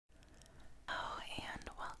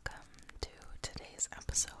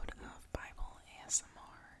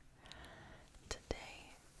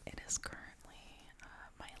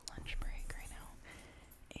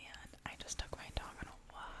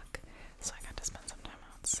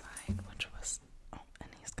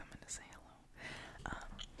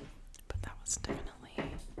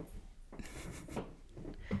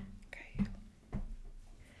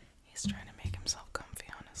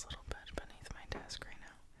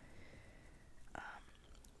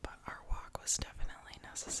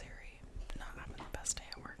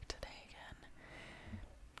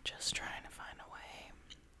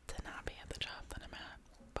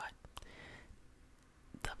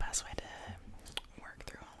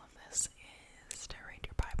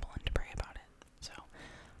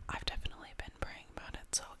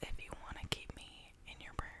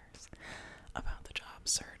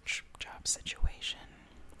situation.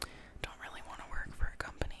 Don't really want to work for a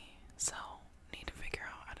company, so need to figure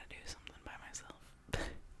out how to do something by myself.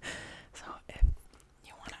 So if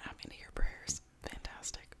you want to add me to your prayers,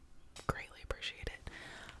 fantastic. Greatly appreciate it.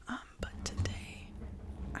 But today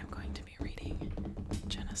I'm going to be reading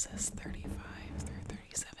Genesis 35 through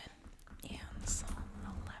 37 and Psalm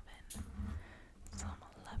 11. Psalm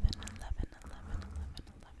 11, 11, 11, 11,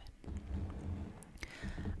 11.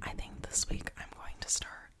 I think this week I'm going to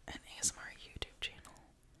start an ASMR YouTube channel.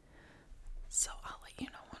 So I'll let you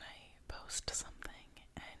know when I post something,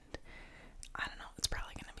 and I don't know, it's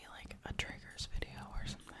probably going to be like a triggers video or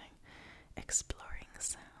something, exploring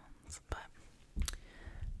sounds, but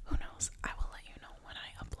who knows. I will let you know when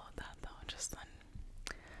I upload that though, just then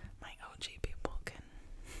my OG people can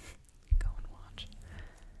go and watch.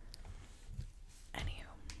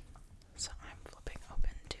 Anywho, so I'm flipping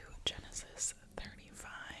open to Genesis 35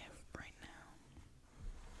 right now.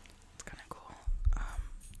 It's kind of cool.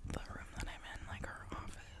 The room that I'm in, like our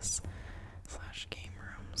office slash game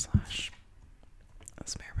room slash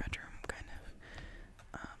spare bedroom, kind of,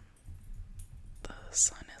 the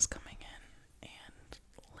sun is coming in and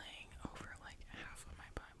laying over like half of my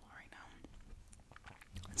Bible right now.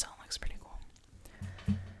 So it looks pretty cool.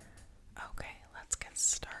 Okay, let's get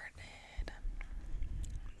started.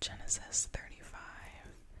 Genesis 35.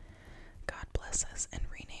 God blesses and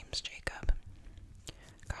renames Jacob.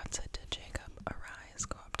 God said to Jacob, "Arise,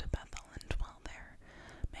 go up to Bethel and dwell there.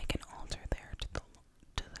 Make an altar there to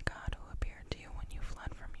the God who appeared to you when you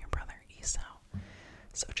fled from your brother Esau."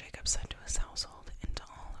 So Jacob said to his household and to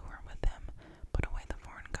all who were with him, "Put away the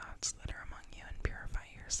foreign gods that are among you and purify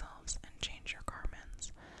yourselves and change your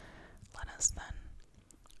garments. Let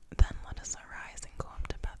us arise and go up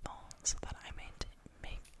to Bethel, so that I may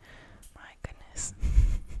make my goodness."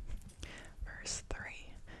 Verse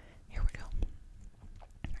 3. Here we go.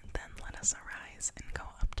 "Then let us arise and go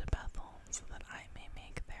up to Bethel, so that I may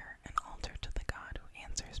make there an altar to the God who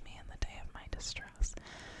answers me in the day of my distress,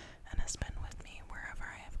 and has been with me wherever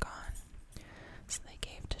I have gone." So they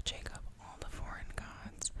gave to Jacob all the foreign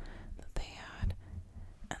gods that they had,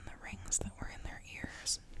 and the rings that were in their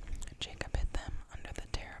ears. And Jacob hid them under the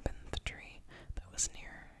terebinth tree that was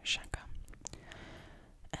near Shechem.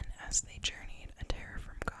 And as they journeyed, a terror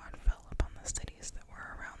from God fell upon the cities that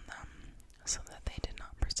were around them, so that they did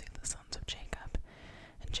not pursue the sons of Jacob.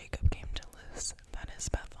 And Jacob came to Luz, that is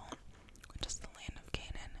Bethel, which is the land of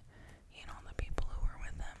Canaan, he and all the people who were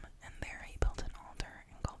with him. And there he built an altar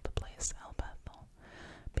and called the place El Bethel,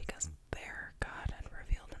 because there God had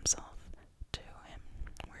revealed himself to him,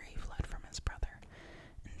 where he fled from his brother.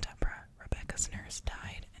 And Deborah, Rebekah's nurse,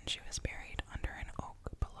 died, and she was buried under an oak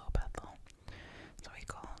below Bethel. So he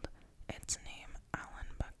called its name Alon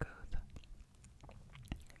Bakuth.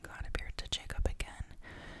 God appeared to Jacob again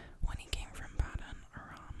when he came from Padan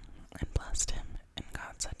Aram, and blessed him. And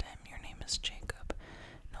God said to him, "Your name is Jacob.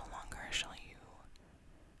 No longer shall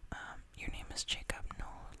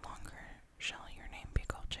your name be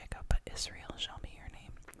called Jacob, but Israel shall be your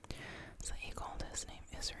name." So he called his name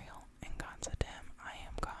Israel. And God said to him, "I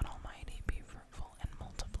am God Almighty. Be fruitful and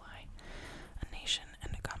multiply. A nation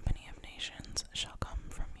and a company of nations shall come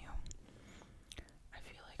from you." I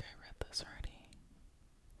feel like I read this already.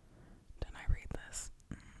 Did I read this?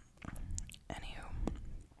 Anywho.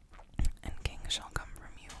 "And kings shall come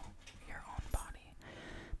from you, your own body.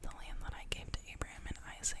 The land that I gave to Abraham and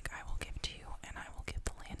Isaac I will give to you, and I will give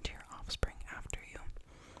the land to your offspring after you."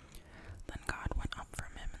 Then God went up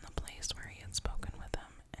from him in the place where he had spoken with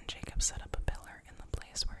him, and Jacob set up a pillar in the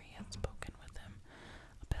place where he had spoken with him,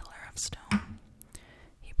 a pillar of stone.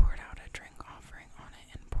 He poured out a drink offering on it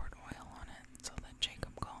and poured oil on it, so that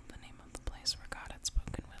Jacob called the name of the place where God had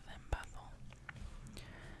spoken with him Bethel.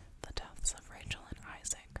 The deaths of Rachel and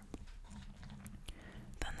Isaac.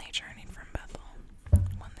 Then they journeyed from Bethel.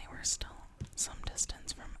 When they were still some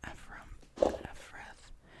distance from Ephrath,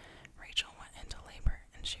 Rachel went into labor,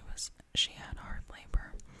 and she had hard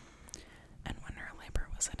labor. And when her labor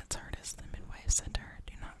was at its hardest, the midwife said to her,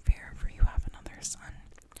 "Do not fear, for you have another son."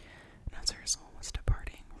 And as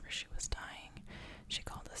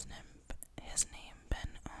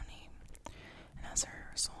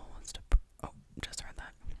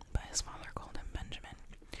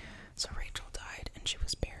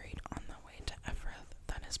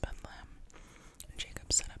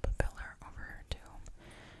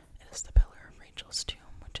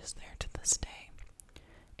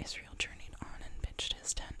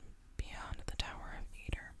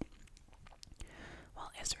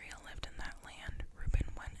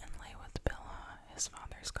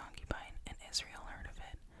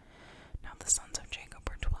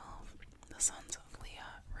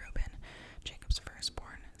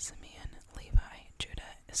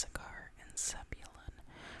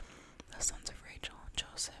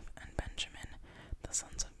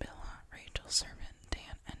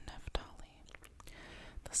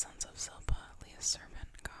his servant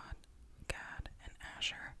Gad, and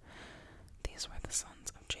Asher. These were the sons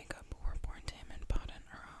of Jacob who were born to him in Paddan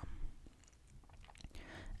Aram.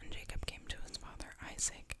 And Jacob came to his father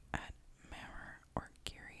Isaac at Mamre or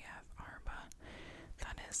Kiriath Arba,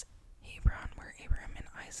 that is, Hebron, where Abraham and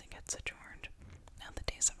Isaac had sojourned. Now the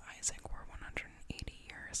days of Isaac were 180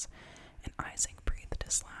 years, and Isaac breathed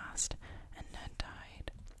his last, and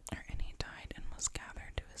he died and was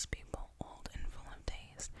gathered to his people, old and full of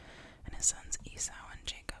days, and his sons Esau and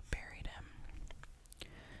Jacob buried him.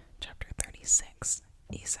 Chapter 36.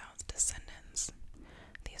 Esau's descendants.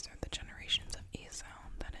 These are the generations of Esau,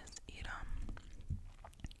 that is, Edom.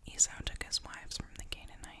 Esau took his wives from the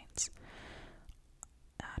Canaanites: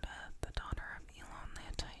 Adah, the daughter of Elon the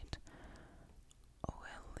Hittite;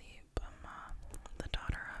 Oholibamah, the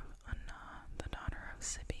daughter of Anah, the daughter of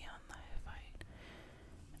Zibeon the Hivite;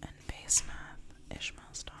 and Basemath,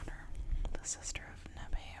 Ishmael's daughter, the sister of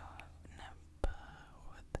Nebaioth.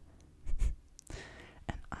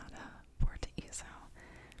 And Adah bore to Esau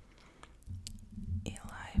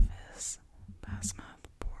Eliphaz. Basemath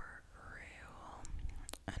bore Reuel,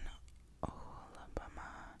 and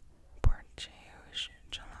Oholibamah bore Jeush,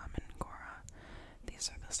 Jalam, and Korah. These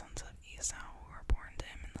are the sons of Esau who were born to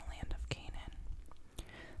him in the land of Canaan.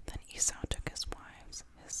 Then Esau took his wives,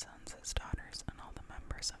 his sons, his daughters, and all the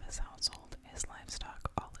members of his household, his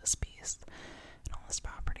livestock, all his beasts, and all his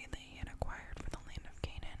property that he had acquired for the land of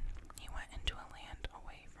Canaan. He went into a land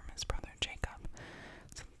away from his brother Jacob,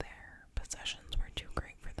 so their possessions were too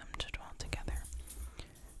great for them to dwell together.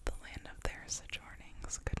 The land of their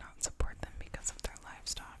sojournings could not support them because of their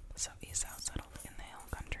livestock, so Esau settled in the hill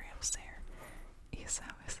country of Seir. Esau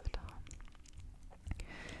is Edom.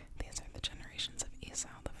 These are the generations of Esau,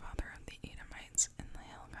 the father of the Edomites, in the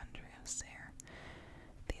hill country of Seir.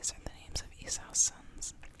 These are the names of Esau's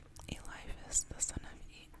sons: Eliphaz, the son of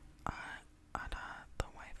Adah, the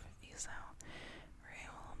wife of Esau;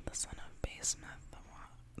 Reuel, the son of Basemath,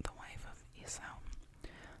 the wife of Esau.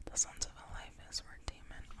 The sons of Eliphaz were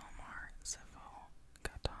Teman, Omar, Zepho,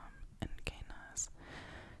 Gatam, and Kenaz.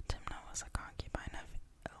 Timnah was a concubine of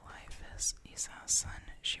Eliphaz, Esau's son.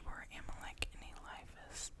 She bore Amalek and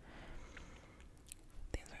Eliphaz.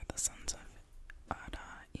 These are the sons of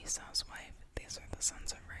Adah, Esau's wife. These are the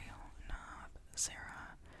sons of Reuel, Nahath,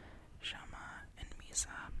 Zerah, Shammah, and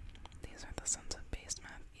Mizah. These are the sons of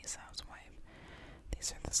Basemath, Esau's wife.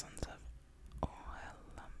 These are the sons of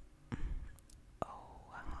Oholibamah,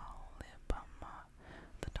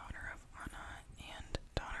 the daughter of Anah and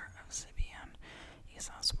daughter of Zibeon,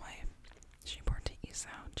 Esau's wife. She bore to Esau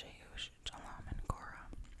Jeush, Jalam, and Korah.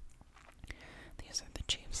 These are the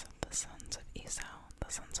chiefs of the sons of Esau, the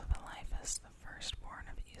sons of Eliphaz, the firstborn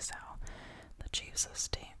of Esau, the chiefs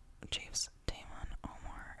Teman,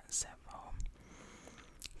 Omar, Zepho,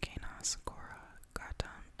 Kenaz, Korah,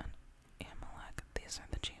 Gatam, and Amalek. These are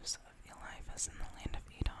the chiefs of Eliphaz in the land of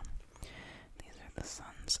Edom. These are the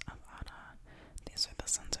sons of Adah. These are the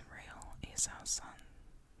sons of Reuel, Esau's son,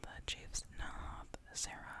 the chiefs Nahath,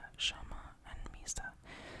 Zerah, Shammah, and Mizah.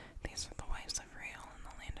 These are the wives of Reuel in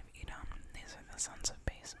the land of Edom. These are the sons of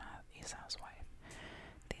Basemath, Esau's wife.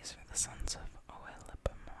 These are the sons of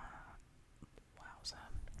Oholibamah. Wowza.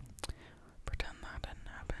 Pretend that didn't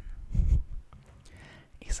happen.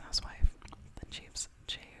 Esau's wife, the chiefs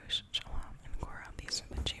Jeush, Jalam, and Korah. These are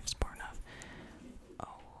the chiefs born of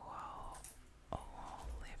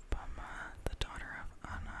Oholibamah, the daughter of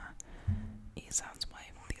Anah, Esau's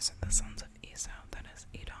wife. These are the sons of Esau, that is,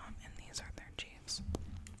 Edom, and these are their chiefs.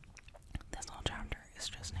 This whole chapter is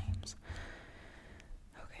just names.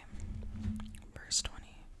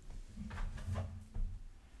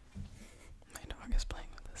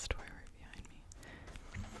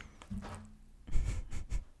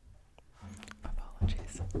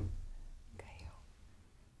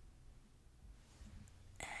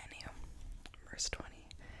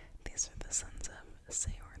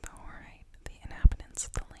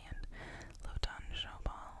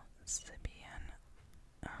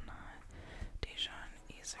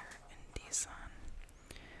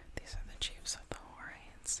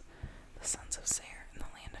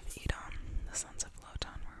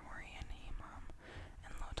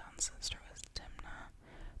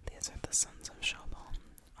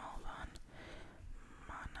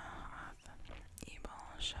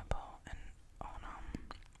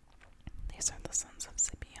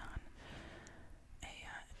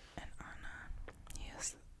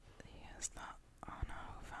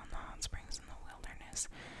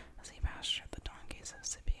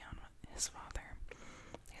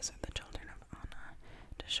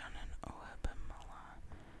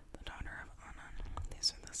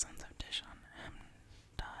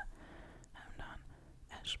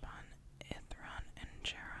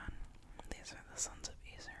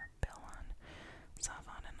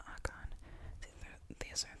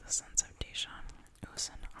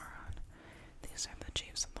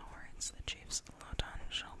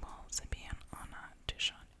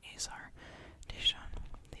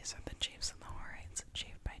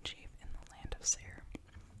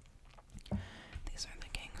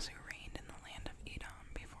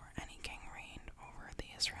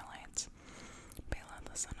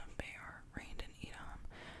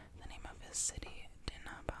 city,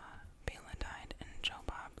 Dinhabah. Bela died, and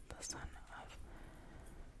Jobab, the son of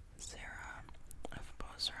Zerah of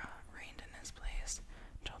Bozrah, reigned in his place.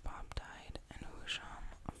 Jobab died, and Husham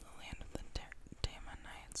of the land of the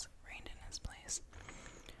Damanites reigned in his place.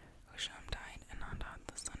 Husham died, and Hadad,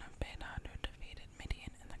 the son of Bedad, who defeated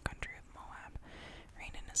Midian in the country of Moab,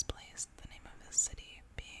 reigned in his place, the name of his city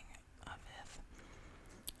being Avith.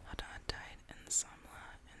 Hadad died, and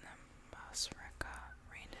Samlah in the Basrekah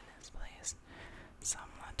reigned in his place.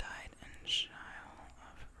 Samlah died, and Shaul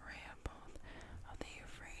of Rehoboth of the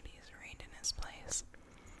Euphrates reigned in his place.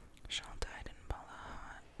 Shaul died, and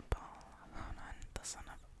Baal-Hanan, the son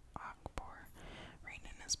of Akbor, reigned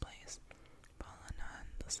in his place. Baal-Hanan,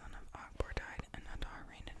 the son of Akbor, died, and Hadar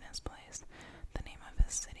reigned in his place, the name of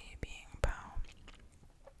his city being Pau.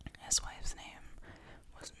 His wife's name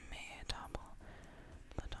was Mehetabel,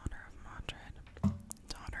 the daughter of Matred,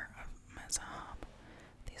 daughter of Mezahab.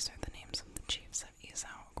 These are the names of the chiefs of Esau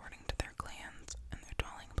according to their clans and their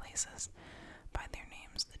dwelling places. By their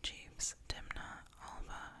names the chiefs: Timnah,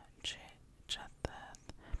 Alva,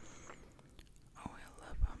 Jetheth,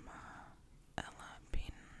 Oelibamah,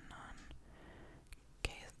 Elapinan,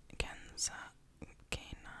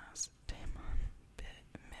 Kenaz, Damon,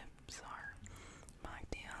 Mibzar,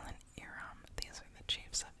 Magdiel, and Iram. These are the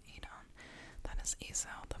chiefs of Edom. That is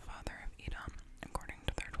Esau, the father of Edom, according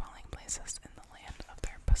to their dwelling places in the land of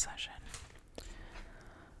their possession.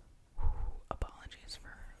 Apologies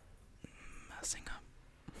for messing up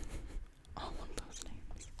all of those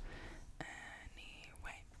names.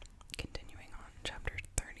 Anyway, continuing on, chapter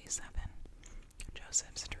 37,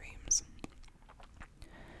 Joseph's dreams.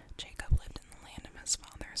 Jacob lived in the land of his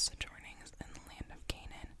fathers, sojourning in the land of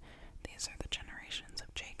Canaan. These are the generations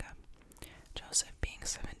of Jacob. Joseph, being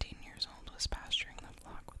 17 years old, was pasturing the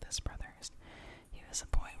flock with his brothers. He was a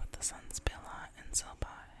boy with the sons Bilhah and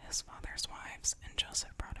Zilpah, his father's wives, and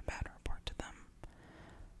Joseph brought a bad report to them,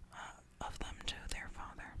 of them to their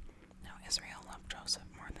father. Now Israel loved Joseph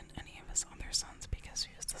more than any of his other sons, because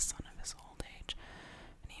he was the son of his old age,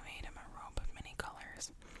 and he made him a robe of many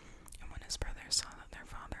colors. And when his brothers saw that their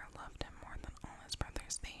father loved him more than all his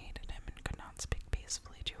brothers, they hated him and could not speak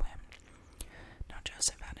peacefully to him. Now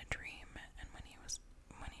Joseph had a dream, and when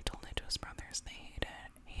he told it to his brothers, they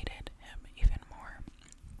hated him even more.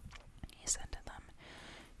 He said to them,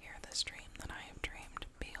 "Hear this dream that I have dreamed.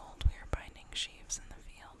 Behold, we are binding sheaves in the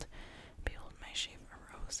field. Behold, my sheaf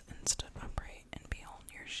arose and stood upright, and behold,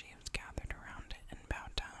 your sheaves gathered around it and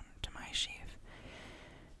bowed down to my sheaf."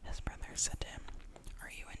 His brothers said to him,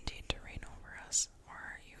 "Are you indeed to reign over us, or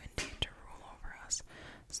are you indeed to rule over us?"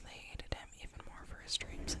 So they hated him even more for his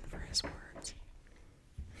dreams and for his words.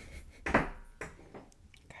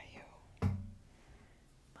 Caillou.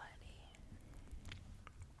 Buddy.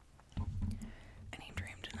 And he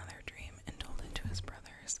dreamed another dream and told it to his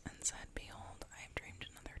brothers, and said, "Behold, I have dreamed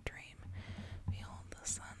another dream. Behold, the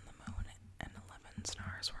sun, the moon, and 11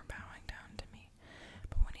 stars were bowing down to me."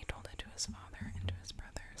 But when he told it to his father and to his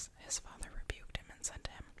brothers, his father rebuked him and said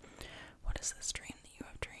to him, "What is this dream that you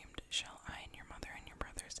have dreamed? Shall I and your mother and your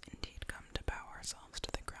brothers indeed come to bow ourselves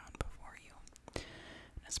to the ground before you?"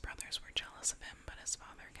 And his brothers were jealous of him, but his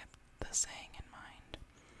father kept the saying in mind.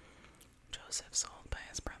 Joseph sold by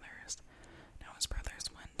his brothers. Now his brothers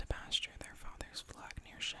went to pasture their father's flock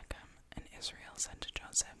near Shechem, and Israel said to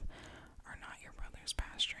Joseph, "Are not your brothers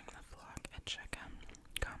pasturing the flock at Shechem?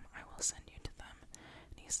 Come, I will send you to them."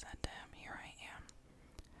 And he said to him, "Here I am."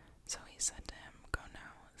 So he said to him, "Go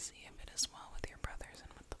now, see if it is well with your brothers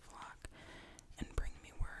and with the flock, and bring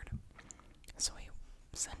me word." So he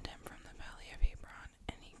sent him from the valley of Hebron,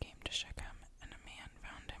 and he came to Shechem, and a man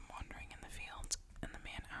found him wandering in the fields, and the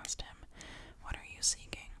man asked him, "What are you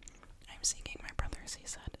seeking?" "I am seeking my brothers," he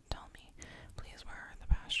said. "Tell me, please, where are the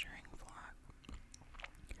pasturing flock?"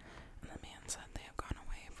 And the man said, "They have gone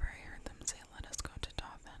away, for I heard them say, 'Let us go to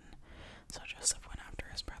Dothan.'" So Joseph went after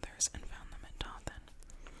his brothers and found them at Dothan.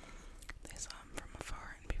 They saw him from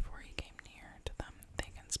afar, and before he came near to them,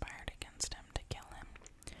 they conspired against him to kill him.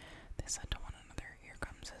 They said to one another, "Here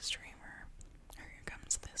comes this dreamer.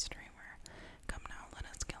 Come now, let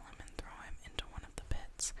us kill him and throw him into one of the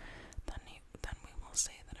pits. Then we will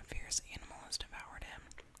say that a fierce animal has devoured him,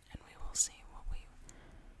 and we will see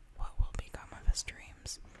what will become of his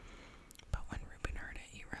dreams." But when Reuben heard it,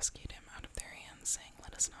 he rescued him out of their hands, saying,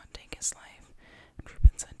 "Let us not take his life." And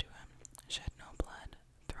Reuben said to him, "Shed no blood.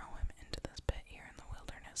 Throw him into this pit here in the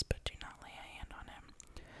wilderness, but do not lay a hand on him.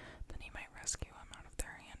 Then he might rescue him out of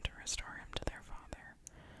their hand to restore him to their father."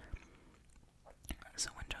 So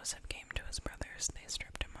when Joseph came to his brothers, they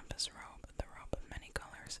stripped him of his robe, the robe of many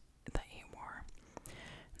colors that he wore.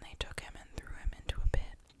 And they took him and threw him into a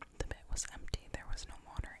pit. The pit was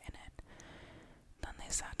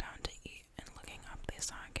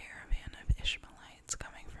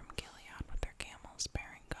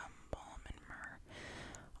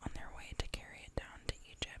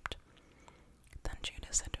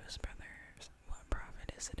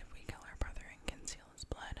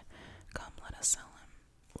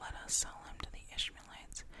us sell him to the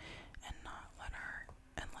Ishmaelites, and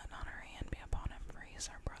let not our hand be upon him, for he is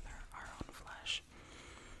our brother, our own flesh.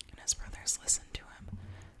 And his brothers listened to him.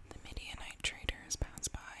 The Midianite traders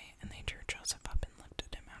passed by, and they drew Joseph up and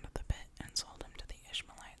lifted him out of the pit, and sold him to the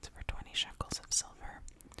Ishmaelites for 20 shekels of silver.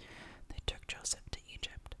 They took Joseph to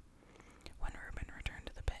Egypt. When Reuben returned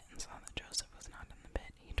to the pit and saw that Joseph was not in the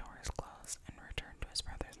pit, he tore his clothes and returned to his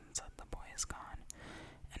brothers and said, "The boy is gone,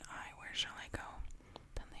 and I, where shall I go?"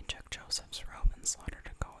 Then they took Joseph's robe and slaughtered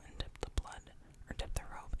a goat and dipped the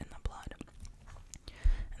robe in the blood.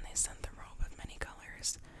 And they sent the robe of many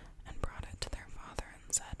colors and brought it to their father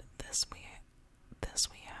and said, This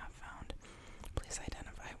we have found. Please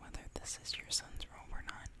identify whether this is your son's robe or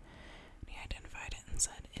not." And he identified it and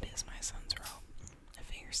said, "It is my son's robe. A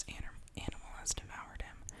fierce animal has devoured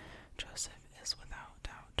him. Joseph is without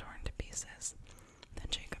doubt torn to pieces." Then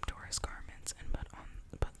Jacob tore his garments and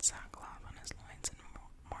put sackcloth on his loins and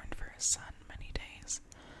mourned for his son many days.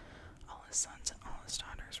 All his sons and all his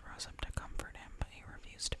daughters rose up to comfort him, but he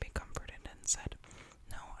refused to be comforted and said,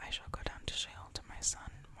 "No, I shall go down to Sheol to my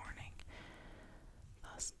son, mourning."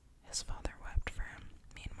 Thus his father wept for him.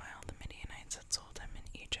 Meanwhile, the Midianites had sold him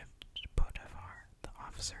in Egypt to Potiphar, the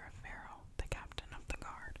officer of Pharaoh, the captain of the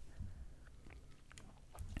guard.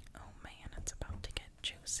 Oh man, it's about to get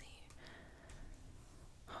juicy.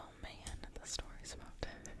 Oh man, the story's about to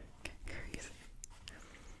get crazy.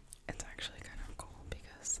 It's actually kind of cool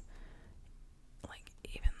because, like,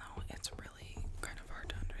 even though it's really kind of hard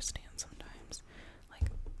to understand sometimes, like,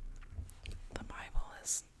 the Bible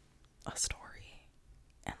is a story,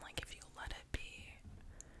 and, like, if you let it be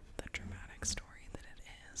the dramatic story that it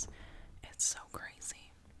is, it's so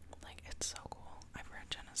crazy. Like, it's so cool. I've read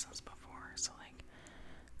Genesis before, so, like,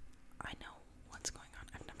 I know what's going on.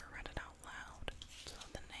 I've never read it out loud, so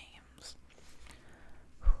the names,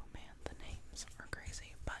 oh man, the names are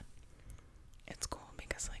crazy, but it's cool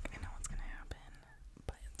because, like, I know what's gonna happen,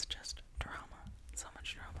 but it's just drama, so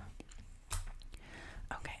much drama.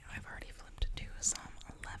 Okay, I've already flipped to Psalm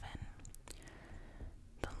 11.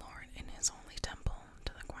 The Lord in his holy temple,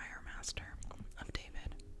 to the choir master of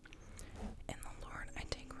David. In the Lord I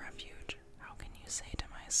take refuge. How can you say to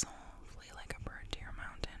my soul, "Flee like a bird to your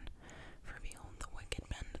mountain"? For behold, the wicked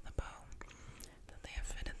bend the bow, that they have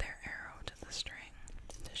fitted their arrow to the string,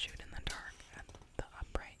 to shoot in the dark at the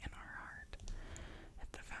upright in our heart.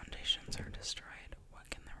 If the foundations are destroyed, what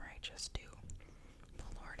can the righteous do? The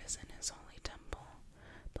Lord is in his holy temple.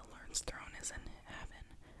 The Lord's throne is in heaven.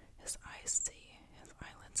 His eyes see, his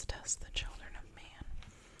eyelids test the children of man.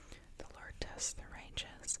 The Lord tests the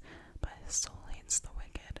righteous, but his soul hates the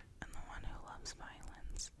wicked and the one who loves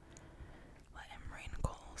violence. Let him rain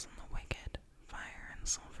coals on the wicked, fire and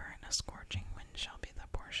sulfur and a scorching wind shall be the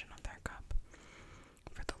portion of their cup.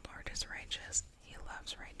 For the Lord is righteous, he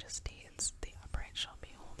loves righteous deeds, the upright shall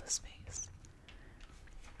behold his face.